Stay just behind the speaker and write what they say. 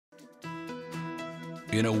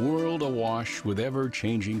In a world awash with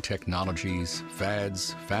ever-changing technologies,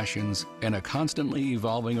 fads, fashions, and a constantly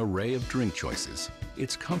evolving array of drink choices,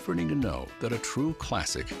 it's comforting to know that a true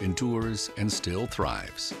classic endures and still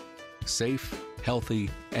thrives. Safe, healthy,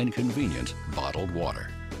 and convenient bottled water.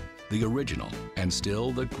 The original and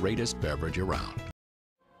still the greatest beverage around.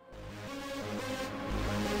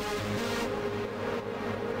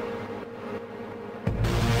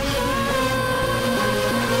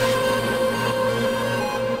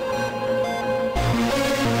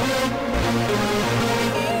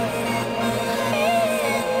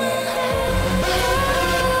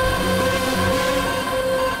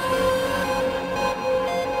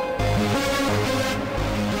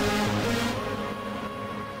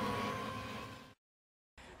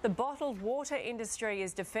 The bottled water industry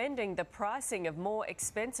is defending the pricing of more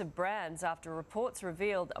expensive brands after reports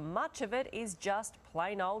revealed much of it is just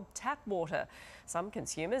plain old tap water. Some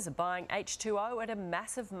consumers are buying H2O at a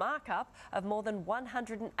massive markup of more than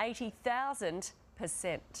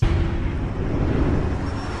 180,000%.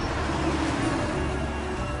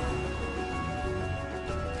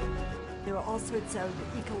 There are all sorts of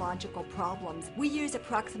ecological problems. We use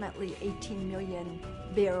approximately 18 million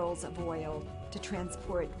barrels of oil to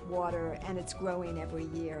transport water, and it's growing every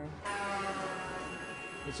year.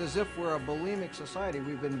 It's as if we're a bulimic society.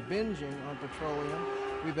 We've been binging on petroleum,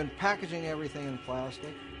 we've been packaging everything in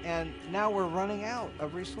plastic, and now we're running out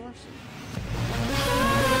of resources.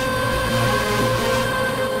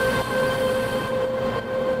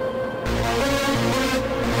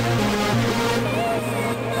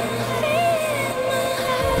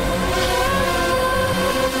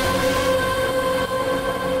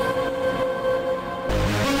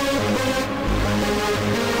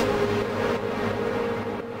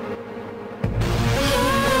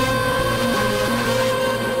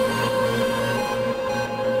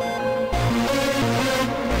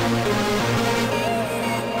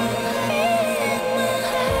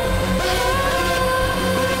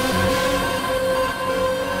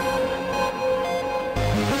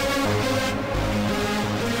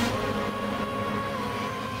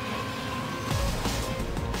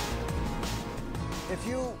 If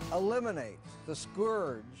you eliminate the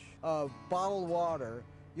scourge of bottled water,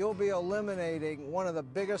 you'll be eliminating one of the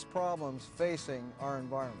biggest problems facing our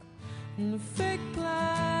environment.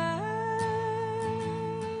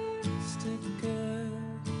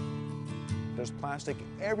 There's plastic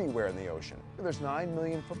everywhere in the ocean. There's 9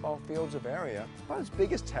 million football fields of area, about as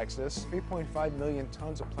big as Texas, 3.5 million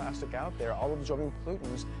tons of plastic out there, all absorbing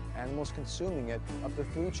pollutants, animals consuming it, up the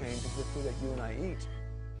food chain to the food that you and I eat.